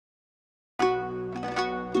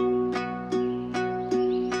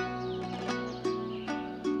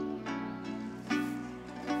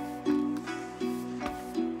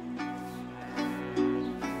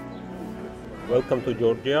Welcome to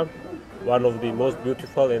Georgia, one of the most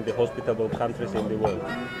beautiful and the hospitable countries in the world.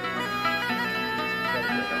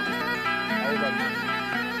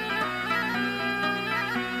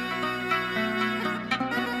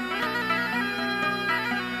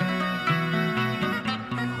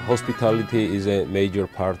 Hospitality is a major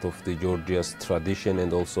part of the Georgia's tradition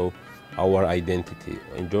and also our identity.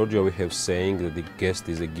 In Georgia we have saying that the guest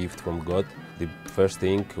is a gift from God. The first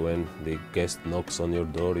thing when the guest knocks on your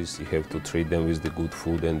door is you have to treat them with the good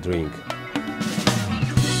food and drink.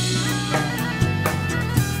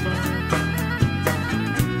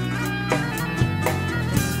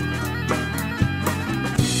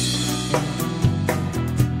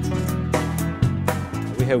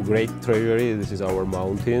 We have great treasury, this is our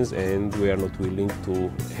mountains, and we are not willing to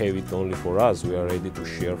have it only for us. We are ready to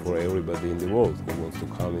share for everybody in the world who wants to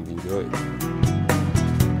come and enjoy it.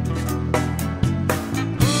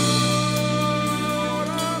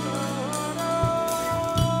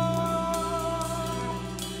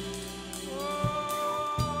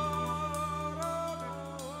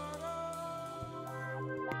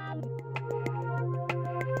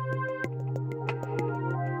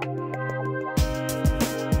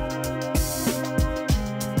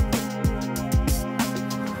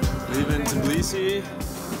 Leaving Tbilisi,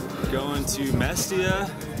 going to Mestia,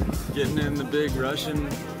 getting in the big Russian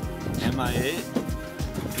Mi-8,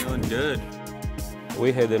 feeling good.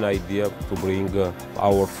 We had an idea to bring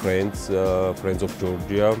our friends of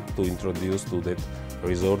Georgia, to introduce to that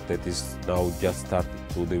resort that is now just starting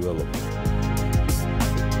to develop.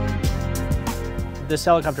 This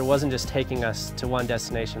helicopter wasn't just taking us to one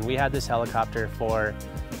destination. We had this helicopter for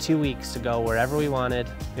 2 weeks to go wherever we wanted.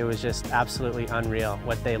 It was just absolutely unreal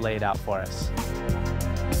what they laid out for us.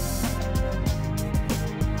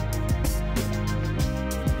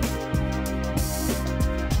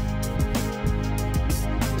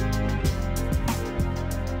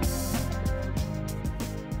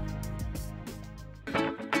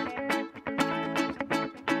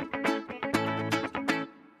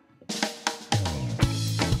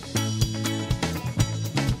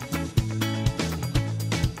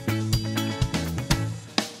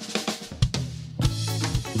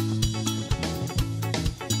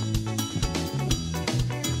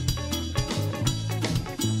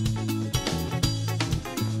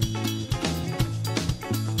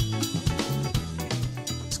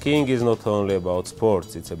 Skiing is not only about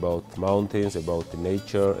sports, it's about mountains, about the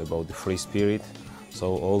nature, about the free spirit.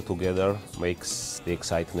 So all together makes the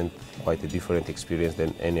excitement quite a different experience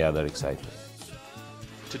than any other excitement.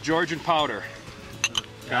 To Georgian powder.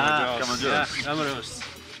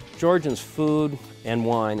 Georgians' food and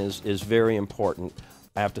wine is very important.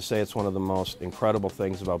 I have to say it's one of the most incredible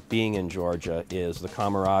things about being in Georgia is the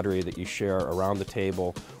camaraderie that you share around the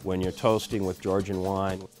table when you're toasting with Georgian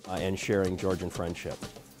wine and sharing Georgian friendship.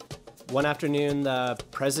 One afternoon, the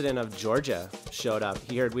president of Georgia showed up.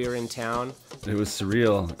 He heard we were in town. It was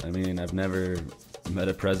surreal. I mean, I've never met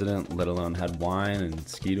a president, let alone had wine and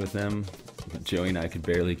skied with him. Joey and I could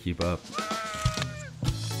barely keep up.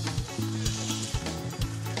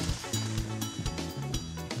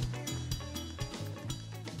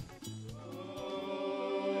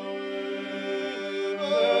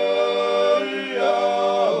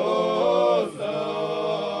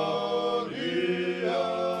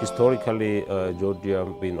 Historically, Georgia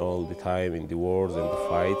has been all the time in the wars and the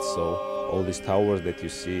fights, so all these towers that you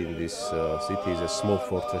see in this city are small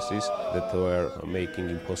fortresses that were making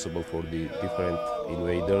impossible for the different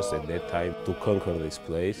invaders at that time to conquer this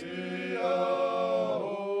place.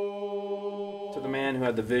 To the man who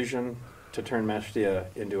had the vision to turn Mestia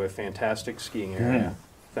into a fantastic skiing area,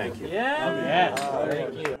 thank you.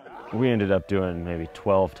 Thank you. We ended up doing maybe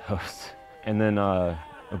 12 toasts, and then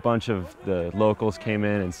a bunch of the locals came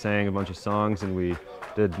in and sang a bunch of songs, and we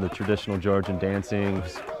did the traditional Georgian dancing. It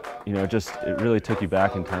was, you know, it really took you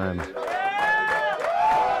back in time.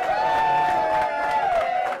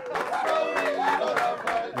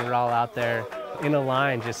 We were all out there in a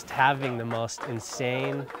line just having the most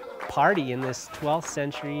insane party in this 12th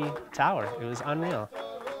century tower. It was unreal.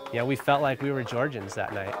 Yeah, we felt like we were Georgians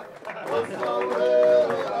that night.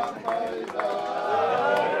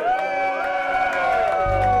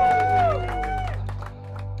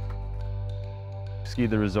 Skied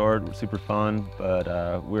the resort, super fun,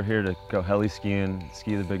 but we're here to go heli skiing,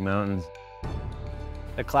 ski the big mountains.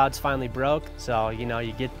 The clouds finally broke, so you know,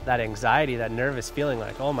 you get that anxiety, that nervous feeling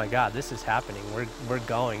like, oh my God, this is happening. We're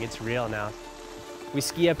going, it's real now. We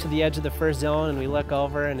ski up to the edge of the first zone and we look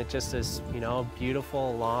over and it just is, you know,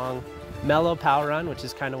 beautiful, long, mellow power run, which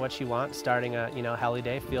is kind of what you want, starting a, you know, heli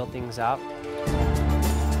day, feel things out.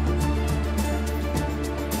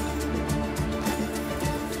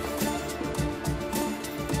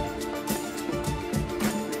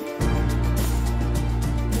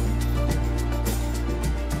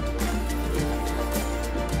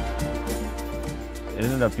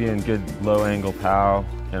 ended up being good low-angle POW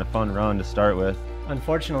and a fun run to start with.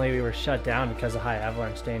 Unfortunately, we were shut down because of high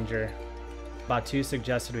avalanche danger. Batu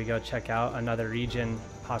suggested we go check out another region,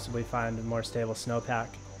 possibly find a more stable snowpack.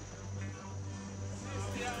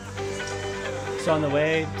 So on the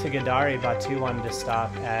way to Gadari, Batu wanted to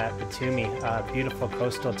stop at Batumi, a beautiful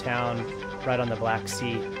coastal town right on the Black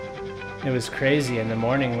Sea. It was crazy. In the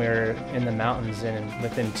morning we were in the mountains, and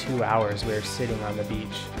within 2 hours we were sitting on the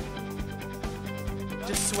beach.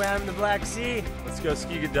 Just swam the Black Sea. Let's go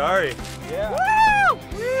ski Gadari. Yeah. Woo!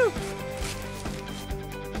 Woo!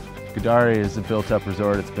 Gadari is a built-up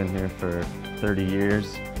resort. It's been here for 30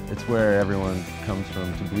 years. It's where everyone comes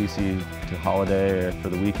from Tbilisi to holiday or for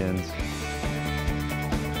the weekends.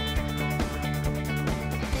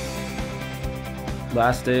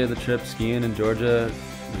 Last day of the trip skiing in Georgia,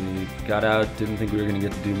 we got out, didn't think we were going to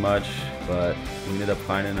get to do much, but we ended up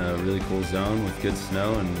finding a really cool zone with good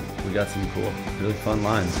snow, and we got some cool, really fun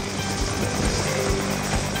lines.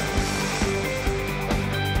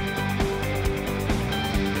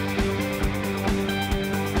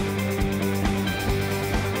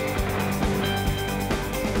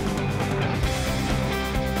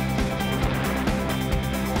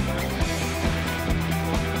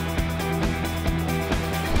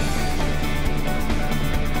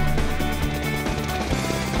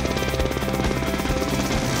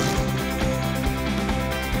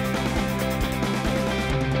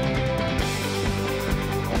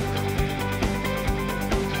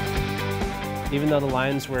 Even though the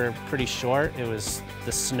lines were pretty short,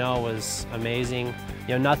 the snow was amazing.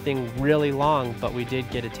 You know, nothing really long, but we did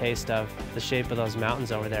get a taste of the shape of those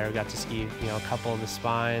mountains over there. We got to ski, you know, a couple of the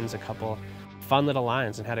spines, a couple fun little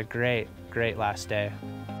lines, and had a great, great last day.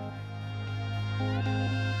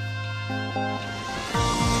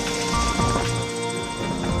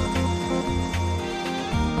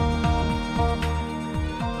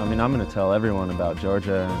 I mean, I'm going to tell everyone about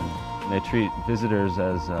Georgia, and they treat visitors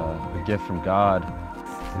as a gift from God.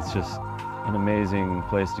 It's just an amazing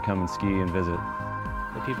place to come and ski and visit.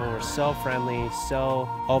 The people were so friendly, so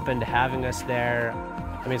open to having us there.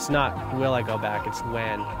 I mean, it's not will I go back, it's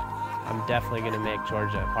when. I'm definitely going to make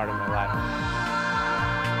Georgia a part of my life.